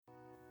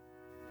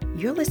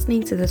You're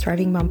listening to the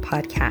Thriving Mom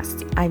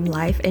podcast. I'm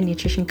life and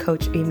nutrition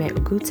coach Ume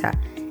Uguta,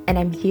 and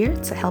I'm here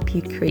to help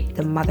you create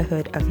the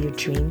motherhood of your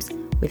dreams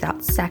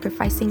without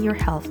sacrificing your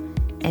health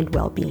and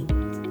well-being.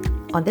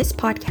 On this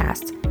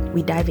podcast,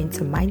 we dive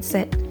into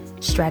mindset,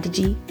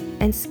 strategy,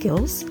 and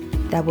skills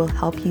that will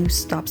help you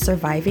stop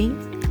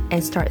surviving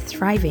and start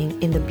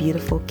thriving in the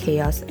beautiful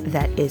chaos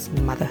that is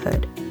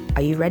motherhood.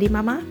 Are you ready,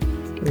 Mama?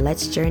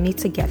 Let's journey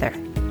together.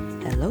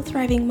 Hello,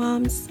 Thriving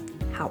Moms.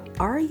 How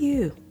are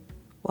you?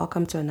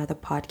 Welcome to another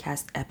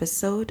podcast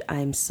episode.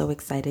 I'm so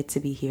excited to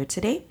be here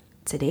today.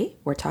 Today,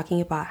 we're talking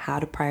about how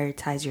to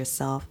prioritize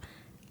yourself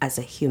as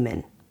a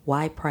human.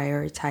 Why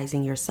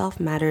prioritizing yourself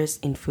matters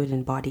in food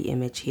and body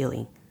image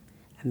healing.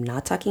 I'm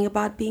not talking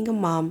about being a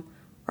mom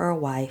or a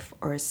wife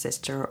or a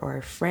sister or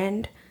a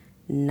friend.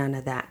 None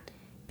of that.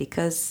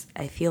 Because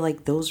I feel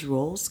like those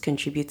roles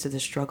contribute to the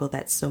struggle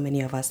that so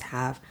many of us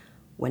have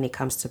when it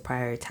comes to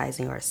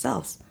prioritizing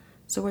ourselves.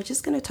 So we're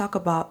just going to talk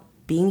about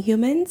being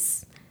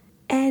humans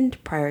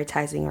and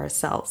prioritizing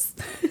ourselves.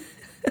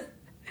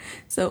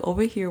 So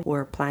over here,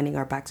 we're planning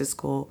our back to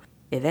school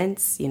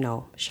events,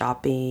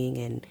 shopping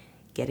and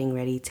getting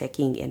ready,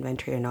 taking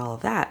inventory and all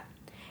of that.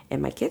 And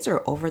my kids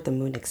are over the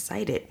moon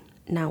excited.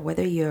 Now,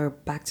 whether you're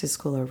back to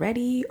school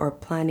already or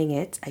planning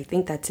it, I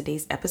think that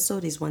today's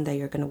episode is one that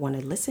you're going to want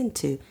to listen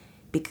to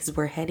because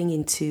we're heading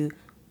into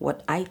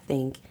what I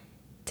think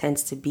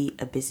tends to be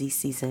a busy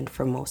season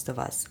for most of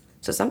us.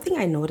 So something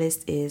I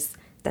noticed is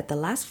that the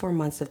last 4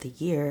 months of the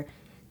year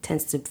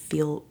tends to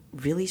feel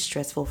really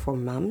stressful for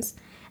moms.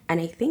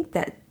 And I think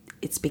that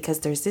it's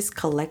because there's this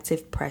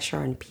collective pressure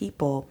on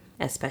people,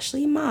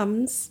 especially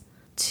moms,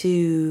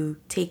 to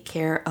take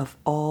care of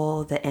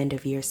all the end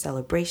of year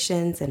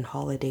celebrations and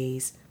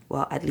holidays.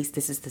 Well, at least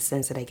this is the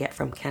sense that I get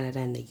from Canada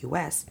and the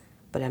US,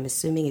 but I'm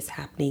assuming it's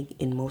happening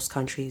in most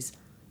countries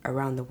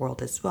around the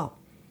world as well.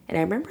 And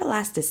I remember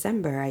last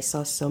December, I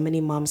saw so many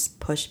moms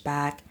push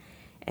back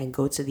and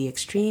go to the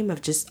extreme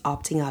of just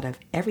opting out of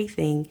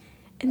everything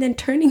and then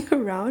turning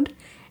around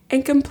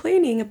and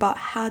complaining about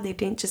how they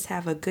didn't just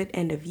have a good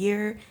end of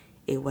year.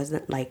 It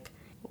wasn't like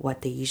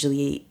what they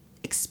usually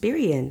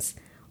experience.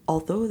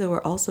 Although there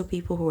were also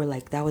people who were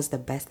like, that was the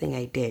best thing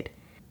I did.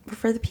 But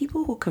for the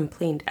people who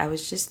complained, I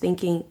was just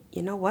thinking,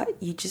 you know what?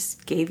 You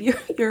just gave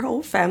your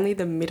whole family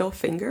the middle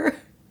finger.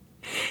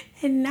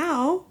 And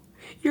now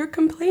you're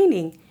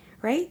complaining,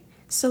 right?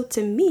 So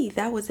to me,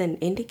 that was an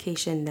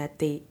indication that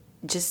they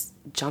just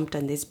jumped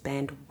on this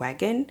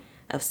bandwagon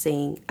of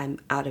saying, I'm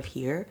out of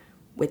here,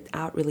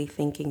 without really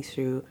thinking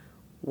through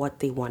what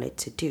they wanted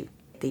to do.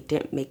 They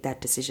didn't make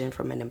that decision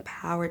from an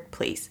empowered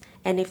place.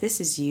 And if this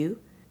is you,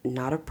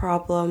 not a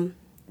problem.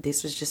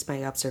 This was just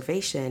my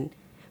observation.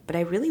 But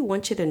I really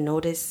want you to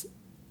notice,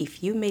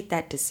 if you made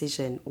that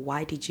decision,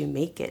 why did you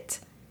make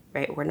it?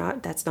 Right?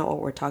 That's not what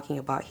we're talking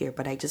about here,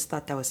 but I just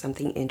thought that was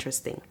something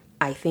interesting.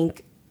 I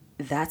think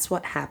that's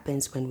what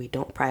happens when we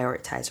don't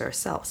prioritize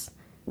ourselves.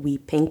 We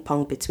ping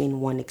pong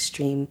between one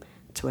extreme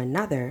to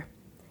another.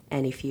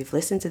 And if you've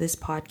listened to this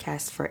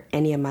podcast for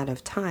any amount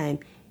of time,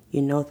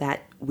 you know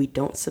that we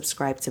don't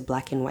subscribe to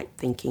black and white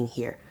thinking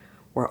here.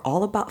 We're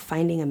all about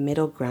finding a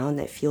middle ground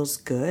that feels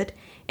good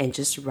and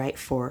just right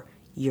for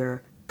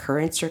your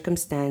current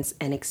circumstance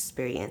and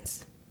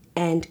experience.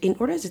 And in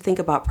order to think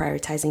about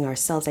prioritizing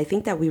ourselves, I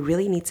think that we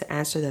really need to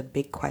answer the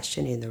big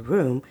question in the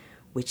room,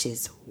 which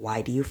is,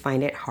 why do you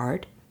find it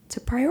hard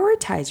to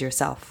prioritize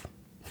yourself?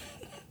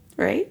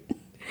 Right?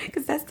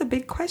 Because that's the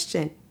big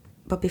question.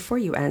 But before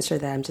you answer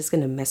that, I'm just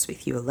going to mess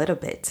with you a little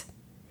bit.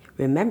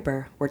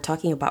 Remember, we're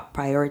talking about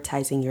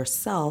prioritizing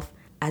yourself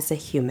as a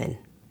human,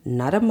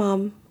 not a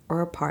mom or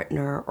a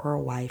partner or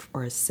a wife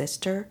or a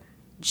sister,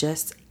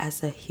 just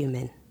as a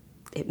human.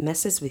 It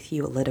messes with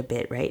you a little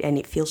bit, right? And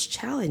it feels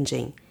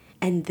challenging.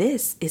 And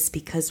this is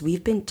because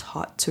we've been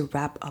taught to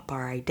wrap up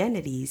our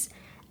identities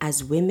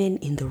as women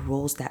in the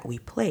roles that we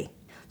play.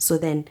 So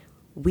then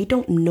we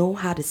don't know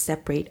how to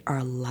separate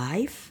our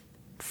life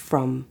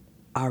from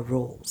our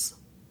roles.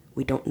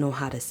 We don't know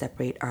how to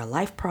separate our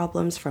life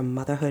problems from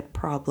motherhood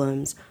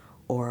problems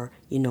or,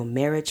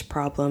 marriage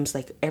problems.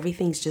 Like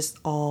everything's just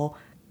all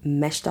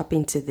meshed up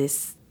into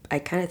this. I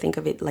kind of think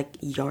of it like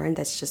yarn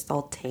that's just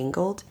all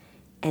tangled.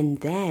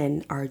 And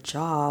then our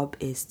job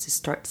is to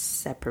start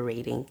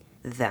separating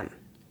them.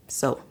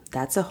 So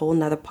that's a whole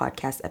nother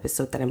podcast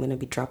episode that I'm going to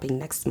be dropping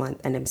next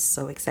month. And I'm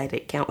so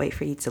excited. Can't wait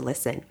for you to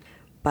listen.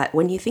 But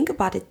when you think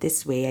about it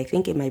this way, I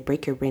think it might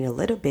break your brain a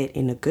little bit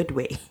in a good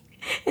way.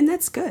 And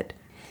that's good.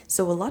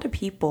 So a lot of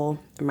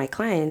people, my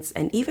clients,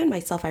 and even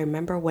myself, I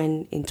remember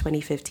when in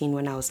 2015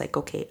 when I was like,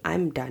 okay,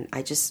 I'm done.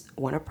 I just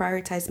want to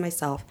prioritize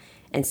myself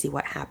and see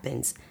what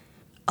happens.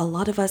 A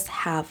lot of us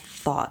have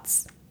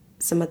thoughts,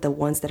 some of the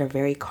ones that are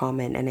very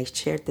common, and I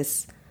shared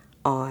this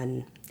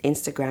on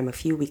Instagram a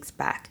few weeks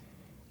back.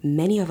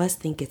 Many of us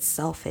think it's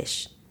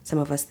selfish. Some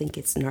of us think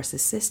it's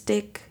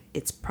narcissistic,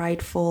 it's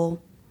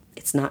prideful,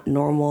 it's not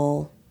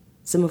normal.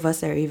 Some of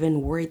us are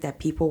even worried that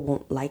people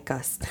won't like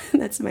us.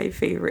 That's my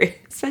favorite.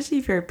 Especially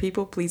if you're a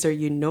people pleaser,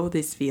 you know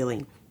this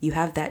feeling. You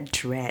have that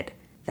dread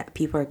that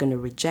people are going to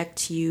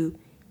reject you,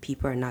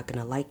 people are not going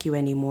to like you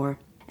anymore.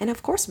 And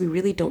of course, we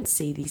really don't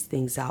say these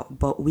things out,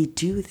 but we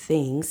do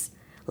things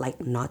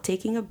like not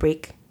taking a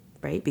break,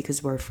 right?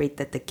 Because we're afraid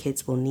that the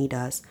kids will need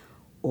us.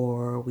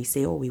 Or we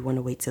say, oh, we want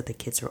to wait till the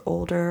kids are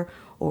older.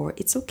 Or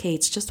it's okay,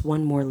 it's just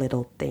one more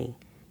little thing.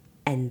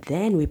 And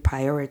then we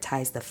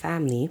prioritize the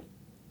family,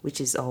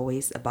 which is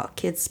always about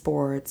kids'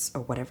 sports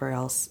or whatever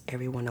else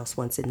everyone else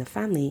wants in the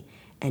family.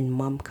 And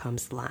mom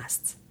comes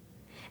last.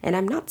 And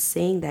I'm not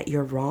saying that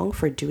you're wrong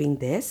for doing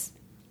this.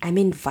 I'm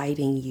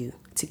inviting you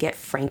to get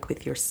frank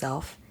with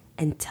yourself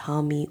and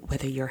tell me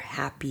whether you're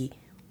happy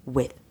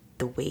with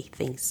the way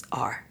things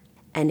are.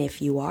 And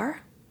if you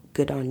are,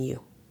 good on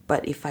you.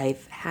 But if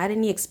I've had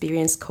any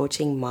experience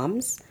coaching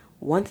moms,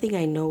 one thing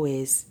I know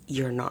is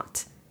you're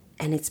not.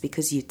 And it's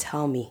because you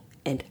tell me.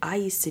 And I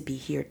used to be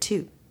here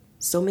too.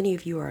 So many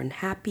of you are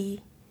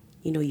unhappy.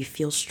 You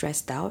feel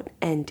stressed out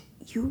and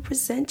you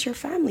resent your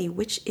family,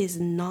 which is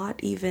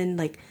not even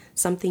like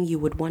something you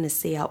would want to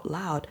say out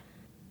loud.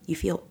 You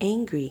feel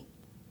angry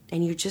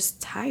and you're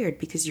just tired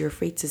because you're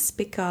afraid to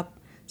speak up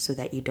so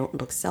that you don't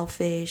look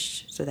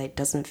selfish, so that it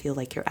doesn't feel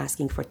like you're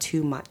asking for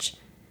too much,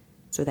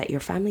 so that your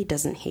family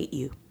doesn't hate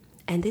you.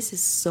 And this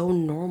is so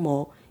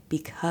normal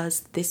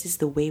because this is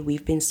the way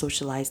we've been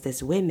socialized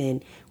as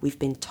women. We've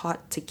been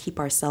taught to keep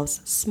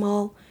ourselves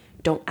small,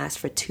 don't ask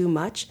for too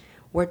much.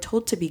 We're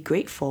told to be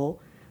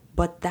grateful,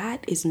 but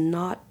that is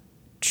not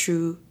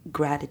true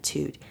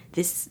gratitude.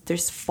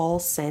 There's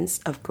false sense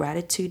of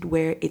gratitude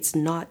where it's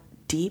not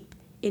deep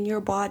in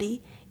your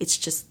body, it's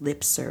just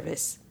lip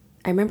service.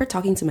 I remember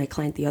talking to my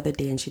client the other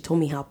day and she told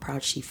me how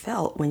proud she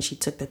felt when she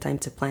took the time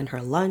to plan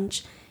her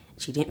lunch.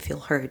 She didn't feel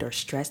hurt or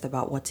stressed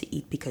about what to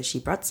eat because she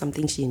brought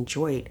something she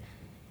enjoyed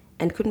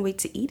and couldn't wait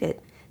to eat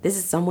it. This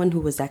is someone who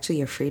was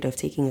actually afraid of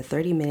taking a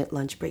 30-minute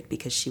lunch break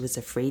because she was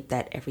afraid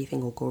that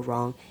everything will go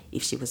wrong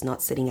if she was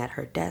not sitting at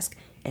her desk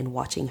and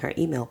watching her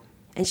email.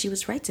 And she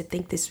was right to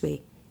think this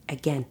way.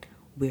 Again,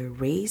 we're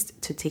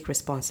raised to take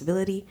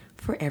responsibility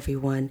for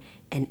everyone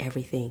and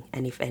everything.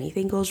 And if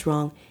anything goes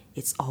wrong,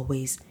 it's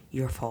always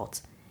your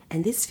fault.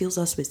 And this fills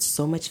us with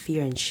so much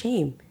fear and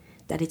shame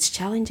that it's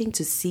challenging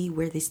to see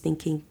where this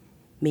thinking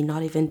may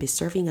not even be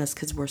serving us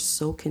because we're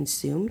so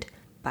consumed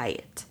by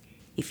it.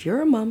 If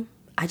you're a mom,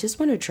 I just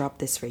want to drop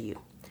this for you.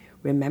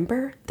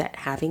 Remember that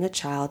having a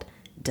child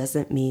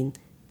doesn't mean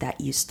that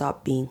you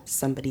stop being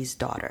somebody's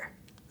daughter.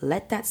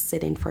 Let that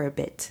sit in for a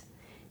bit.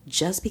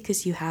 Just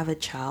because you have a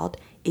child,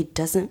 it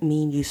doesn't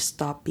mean you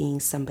stop being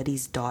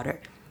somebody's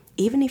daughter.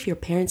 Even if your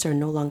parents are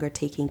no longer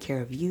taking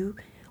care of you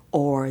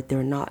or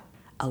they're not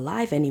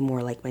alive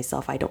anymore, like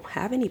myself, I don't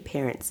have any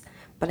parents,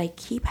 but I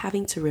keep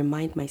having to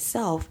remind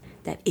myself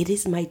that it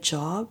is my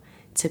job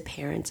to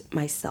parent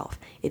myself.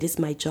 It is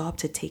my job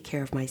to take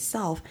care of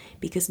myself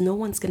because no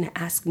one's going to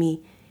ask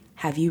me,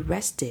 have you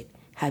rested?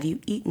 Have you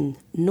eaten?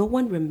 No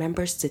one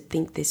remembers to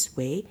think this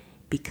way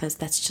because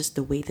that's just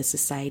the way the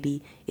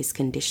society is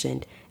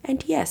conditioned.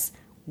 And yes,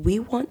 we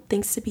want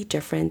things to be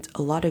different.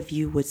 A lot of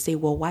you would say,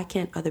 well, why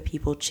can't other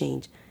people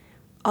change?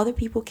 Other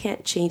people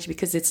can't change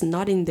because it's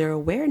not in their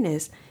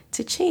awareness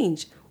to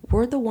change.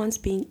 We're the ones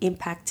being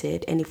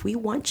impacted. And if we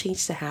want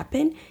change to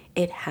happen,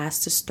 it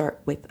has to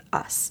start with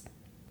us.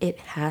 It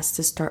has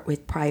to start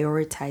with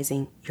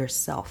prioritizing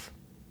yourself.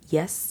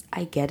 Yes,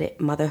 I get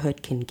it.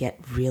 Motherhood can get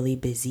really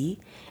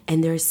busy.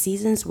 And there are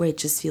seasons where it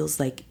just feels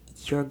like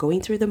you're going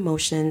through the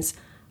motions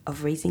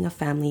of raising a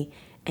family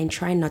and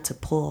trying not to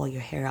pull all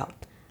your hair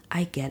out.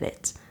 I get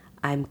it.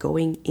 I'm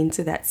going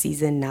into that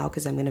season now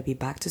because I'm going to be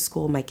back to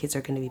school. My kids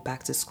are going to be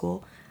back to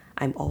school.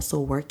 I'm also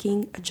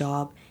working a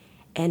job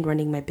and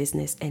running my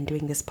business and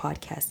doing this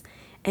podcast.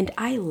 And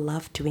I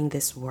love doing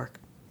this work.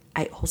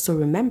 I also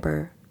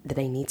remember that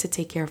I need to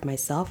take care of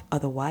myself.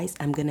 Otherwise,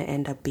 I'm going to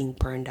end up being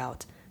burned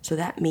out. So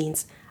that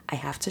means I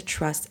have to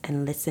trust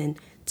and listen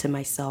to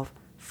myself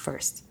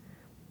first.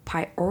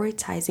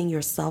 Prioritizing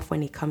yourself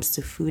when it comes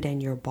to food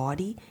and your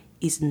body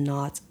is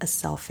not a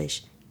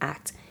selfish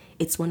act.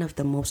 It's one of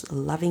the most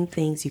loving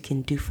things you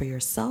can do for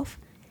yourself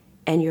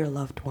and your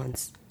loved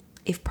ones.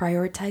 If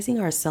prioritizing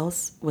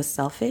ourselves was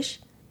selfish,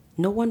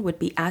 no one would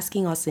be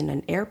asking us in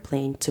an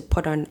airplane to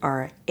put on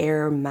our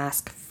air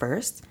mask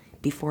first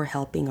before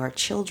helping our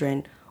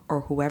children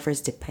or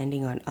whoever's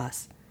depending on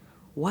us.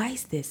 Why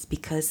is this?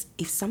 Because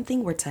if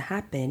something were to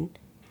happen,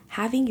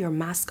 having your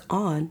mask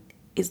on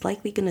is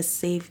likely going to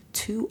save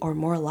 2 or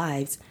more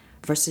lives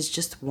versus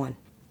just 1.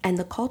 And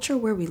the culture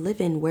where we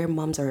live in, where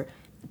moms are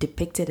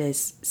depicted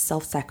as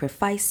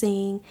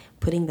self-sacrificing,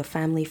 putting the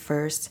family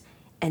first,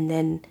 and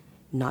then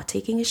not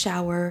taking a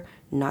shower,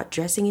 not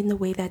dressing in the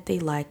way that they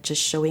like,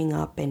 just showing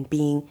up and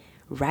being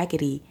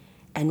raggedy,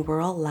 and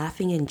we're all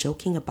laughing and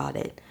joking about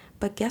it.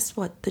 But guess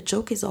what? The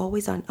joke is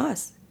always on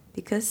us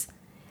because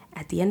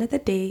at the end of the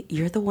day,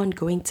 you're the one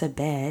going to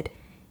bed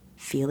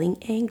feeling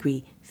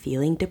angry,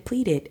 feeling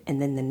depleted,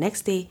 and then the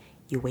next day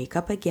you wake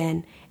up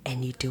again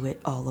and you do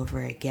it all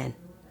over again.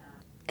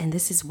 And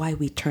this is why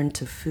we turn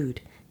to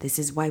food. This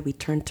is why we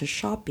turn to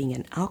shopping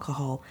and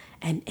alcohol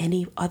and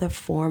any other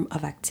form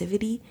of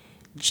activity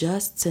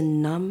just to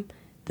numb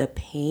the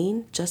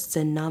pain, just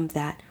to numb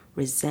that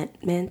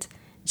resentment,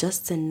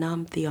 just to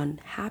numb the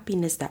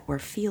unhappiness that we're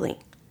feeling.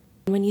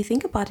 And when you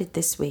think about it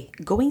this way,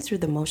 going through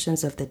the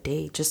motions of the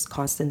day, just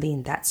constantly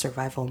in that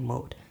survival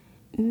mode,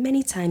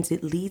 many times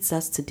it leads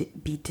us to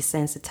be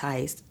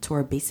desensitized to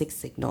our basic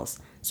signals.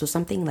 So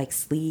something like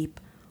sleep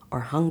or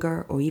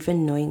hunger or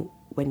even knowing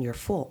when you're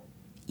full.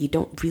 You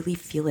don't really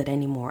feel it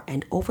anymore.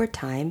 And over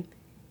time,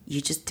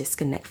 you just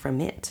disconnect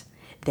from it.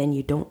 Then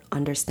you don't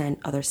understand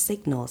other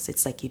signals.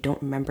 It's like you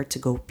don't remember to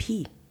go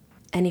pee.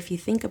 And if you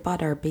think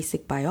about our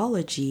basic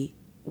biology,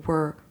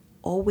 we're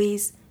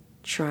always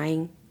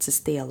trying to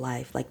stay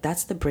alive. Like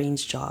that's the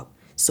brain's job.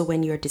 So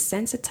when you're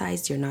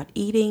desensitized, you're not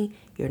eating,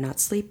 you're not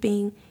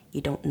sleeping,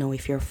 you don't know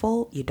if you're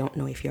full, you don't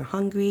know if you're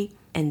hungry,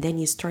 and then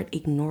you start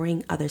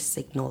ignoring other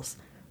signals.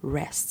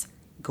 Rest,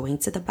 going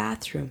to the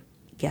bathroom.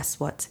 Guess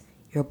what?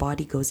 Your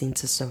body goes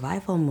into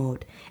survival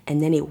mode,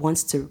 and then it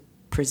wants to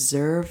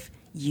preserve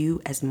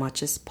you as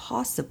much as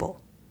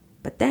possible.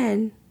 But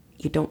then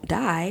you don't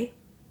die,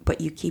 but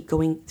you keep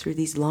going through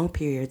these long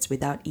periods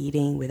without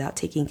eating, without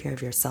taking care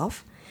of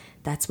yourself.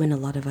 That's when a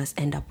lot of us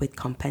end up with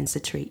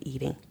compensatory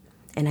eating.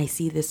 And I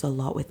see this a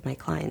lot with my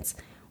clients,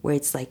 where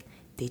it's like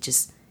they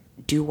just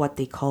do what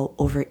they call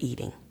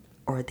overeating,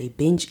 or they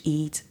binge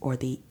eat, or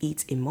they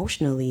eat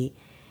emotionally,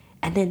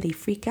 and then they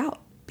freak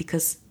out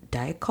because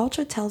diet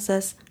culture tells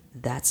us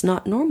that's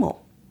not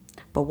normal.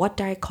 But what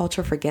diet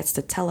culture forgets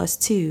to tell us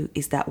too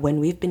is that when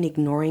we've been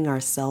ignoring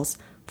ourselves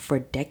for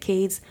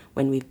decades,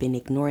 when we've been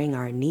ignoring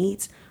our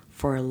needs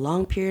for a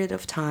long period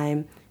of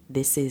time,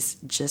 this is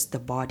just the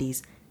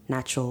body's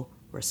natural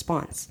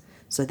response.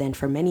 So then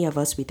for many of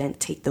us, we then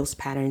take those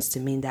patterns to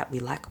mean that we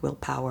lack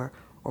willpower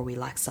or we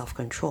lack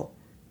self-control.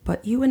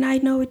 But you and I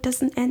know it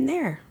doesn't end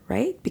there,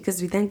 right?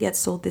 Because we then get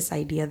sold this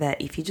idea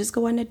that if you just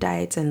go on a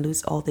diet and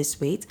lose all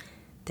this weight,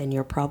 then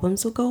your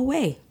problems will go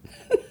away.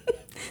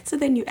 So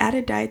then you add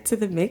a diet to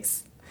the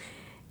mix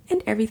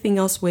and everything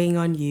else weighing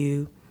on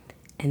you,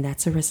 and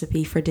that's a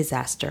recipe for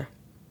disaster.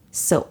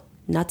 So,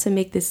 not to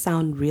make this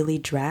sound really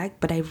drag,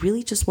 but I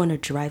really just want to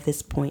drive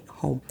this point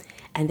home.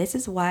 And this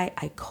is why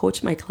I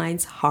coach my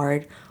clients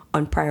hard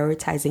on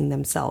prioritizing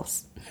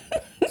themselves.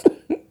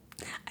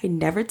 I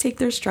never take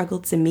their struggle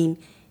to mean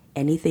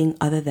anything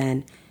other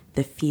than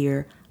the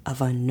fear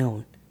of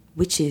unknown,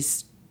 which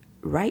is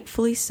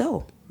rightfully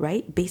so,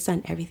 right? Based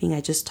on everything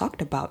I just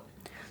talked about.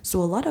 So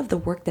a lot of the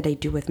work that I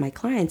do with my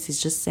clients is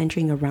just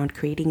centering around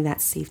creating that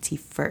safety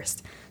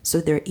first.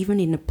 So they're even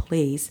in a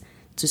place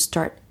to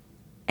start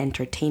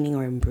entertaining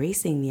or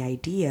embracing the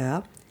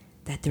idea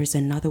that there's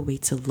another way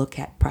to look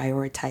at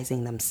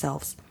prioritizing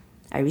themselves.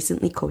 I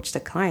recently coached a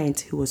client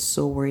who was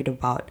so worried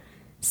about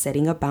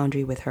setting a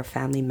boundary with her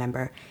family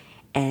member.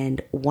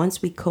 And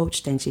once we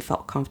coached and she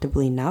felt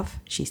comfortable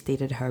enough, she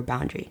stated her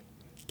boundary.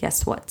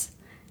 Guess what?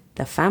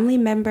 The family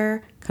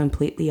member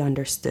completely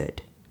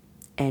understood.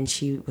 And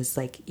she was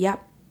like,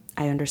 yep,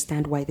 I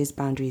understand why this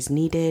boundary is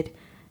needed,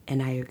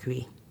 and I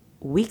agree.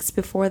 Weeks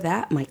before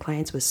that, my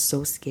client was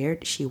so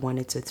scared. She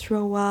wanted to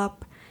throw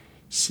up.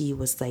 She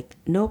was like,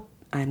 nope,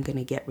 I'm going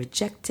to get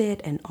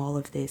rejected and all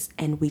of this.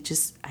 And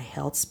I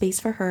held space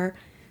for her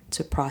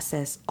to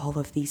process all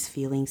of these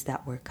feelings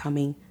that were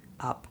coming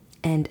up.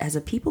 And as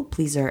a people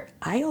pleaser,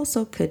 I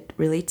also could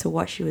relate to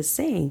what she was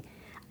saying.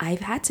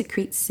 I've had to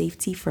create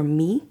safety for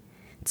me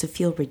to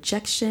feel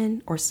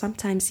rejection or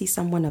sometimes see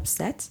someone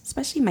upset,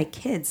 especially my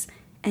kids,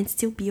 and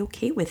still be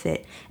okay with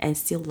it and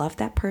still love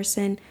that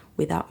person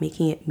without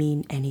making it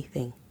mean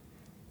anything.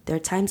 There are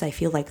times I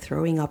feel like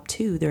throwing up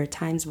too. There are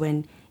times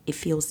when it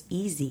feels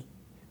easy,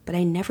 but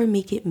I never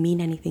make it mean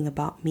anything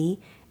about me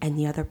and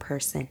the other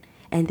person.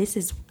 And this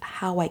is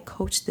how I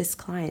coach this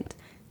client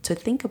to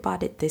think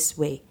about it this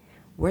way.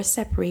 We're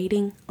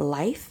separating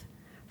life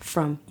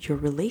from your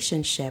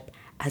relationship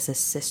as a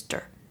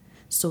sister.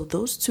 So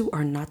those two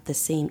are not the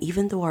same.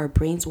 Even though our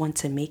brains want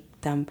to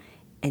make them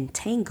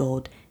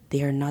entangled,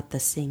 they are not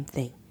the same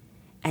thing.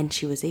 And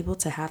she was able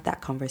to have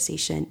that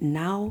conversation.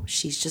 Now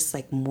she's just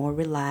like more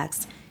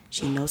relaxed.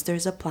 She knows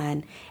there's a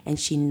plan, and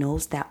she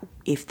knows that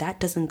if that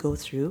doesn't go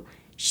through,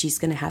 she's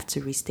going to have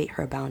to restate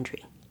her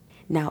boundary.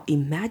 Now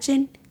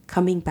imagine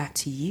coming back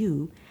to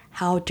you,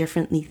 how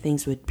differently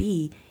things would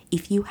be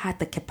if you had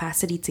the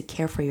capacity to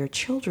care for your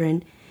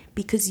children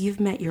because you've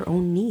met your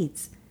own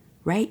needs.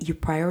 Right? You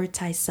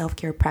prioritize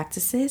self-care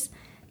practices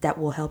that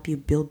will help you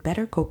build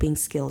better coping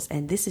skills.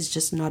 And this is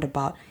just not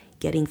about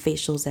getting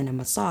facials and a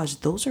massage.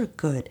 Those are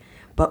good.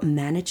 But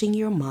managing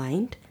your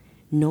mind,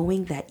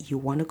 knowing that you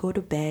want to go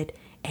to bed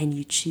and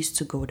you choose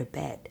to go to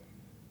bed.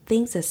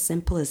 Things as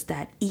simple as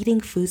that. Eating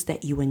foods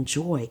that you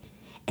enjoy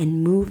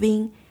and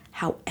moving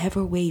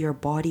however way your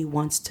body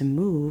wants to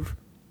move.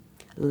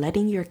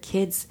 Letting your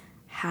kids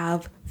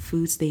have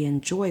foods they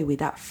enjoy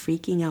without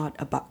freaking out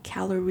about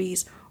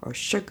calories or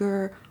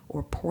sugar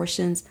or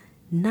portions.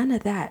 None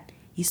of that.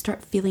 You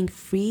start feeling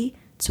free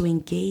to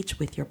engage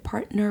with your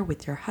partner,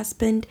 with your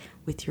husband,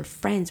 with your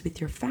friends,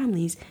 with your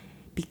families,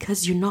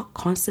 because you're not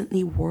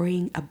constantly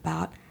worrying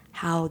about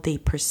how they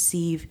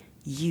perceive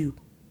you.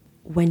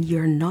 When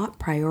you're not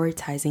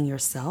prioritizing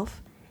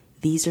yourself,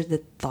 these are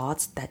the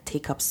thoughts that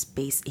take up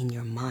space in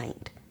your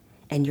mind.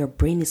 And your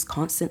brain is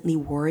constantly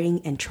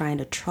worrying and trying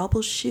to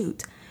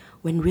troubleshoot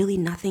when really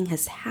nothing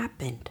has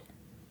happened.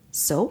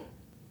 So,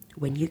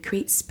 when you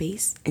create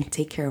space and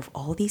take care of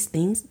all these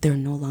things, they're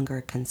no longer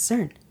a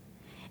concern.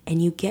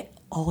 And you get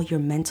all your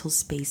mental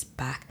space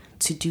back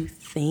to do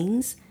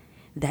things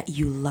that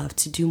you love,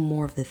 to do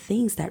more of the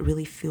things that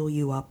really fill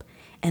you up.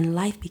 And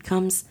life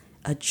becomes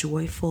a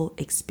joyful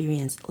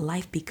experience.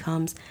 Life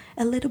becomes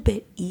a little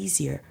bit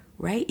easier,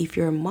 right? If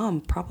you're a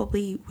mom,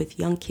 probably with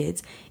young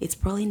kids, it's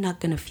probably not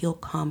going to feel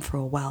calm for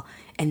a while,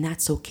 and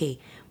that's okay.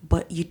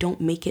 But you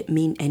don't make it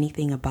mean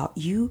anything about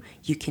you.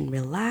 You can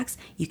relax.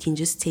 You can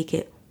just take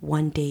it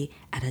one day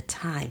at a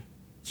time.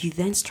 You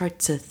then start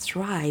to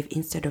thrive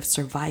instead of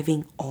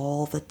surviving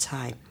all the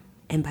time.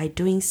 And by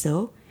doing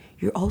so,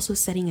 you're also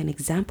setting an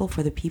example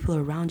for the people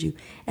around you,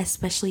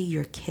 especially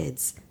your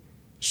kids,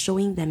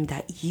 showing them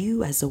that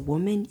you as a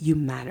woman, you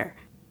matter,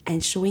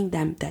 and showing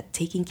them that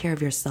taking care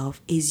of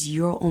yourself is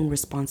your own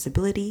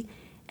responsibility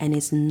and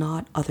is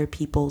not other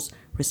people's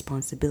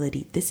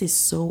responsibility. This is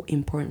so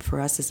important for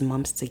us as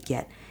moms to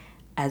get.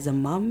 As a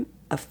mom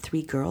of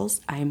 3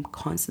 girls, I am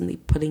constantly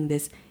putting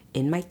this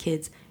in my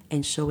kids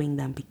and showing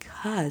them,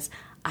 because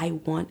I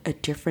want a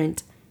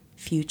different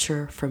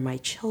future for my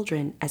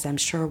children, as I'm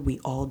sure we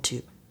all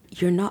do.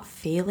 You're not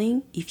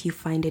failing if you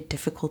find it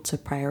difficult to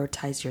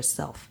prioritize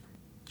yourself.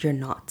 You're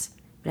not.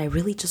 But I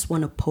really just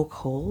want to poke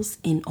holes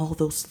in all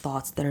those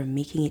thoughts that are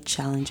making it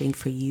challenging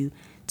for you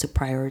to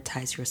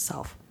prioritize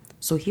yourself.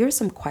 So here are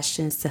some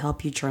questions to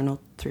help you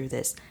journal through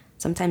this.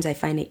 Sometimes I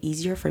find it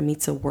easier for me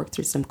to work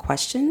through some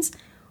questions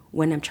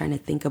when I'm trying to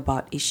think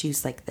about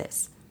issues like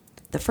this.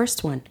 The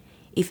first one,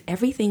 if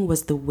everything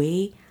was the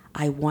way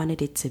I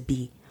wanted it to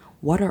be,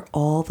 what are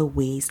all the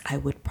ways I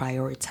would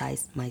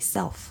prioritize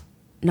myself?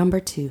 Number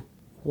 2,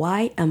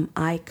 why am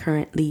I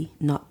currently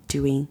not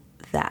doing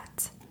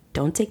that?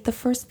 Don't take the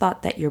first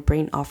thought that your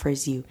brain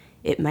offers you.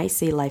 It might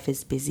say life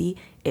is busy.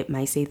 It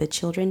might say the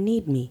children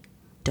need me.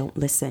 Don't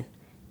listen.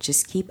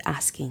 Just keep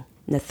asking.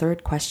 And the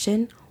third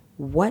question,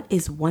 what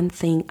is one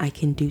thing I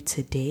can do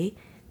today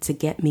to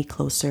get me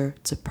closer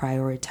to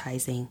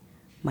prioritizing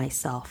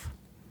myself?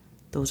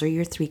 Those are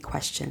your 3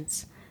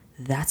 questions.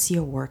 That's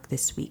your work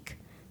this week.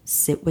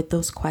 Sit with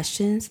those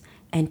questions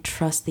and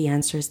trust the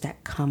answers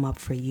that come up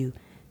for you.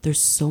 There's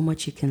so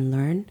much you can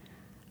learn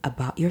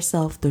about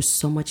yourself. There's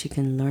so much you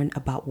can learn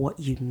about what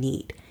you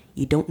need.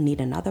 You don't need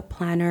another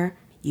planner.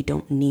 You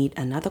don't need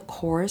another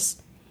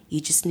course. You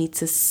just need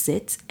to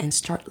sit and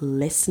start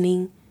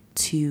listening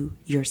to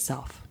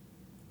yourself.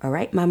 All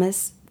right,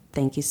 mamas,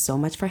 thank you so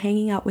much for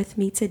hanging out with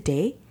me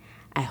today.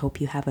 I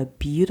hope you have a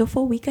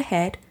beautiful week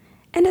ahead.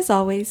 And as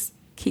always,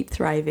 keep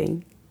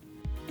thriving.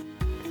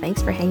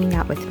 Thanks for hanging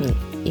out with me.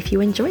 If you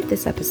enjoyed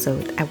this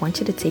episode, I want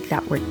you to take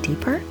that work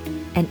deeper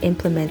and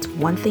implement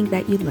one thing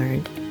that you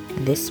learned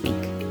this week.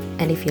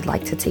 And if you'd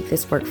like to take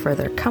this work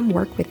further, come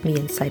work with me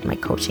inside my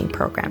coaching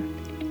program.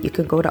 You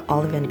can go to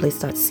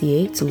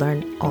oliveandbliss.ca to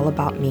learn all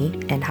about me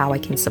and how I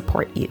can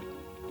support you.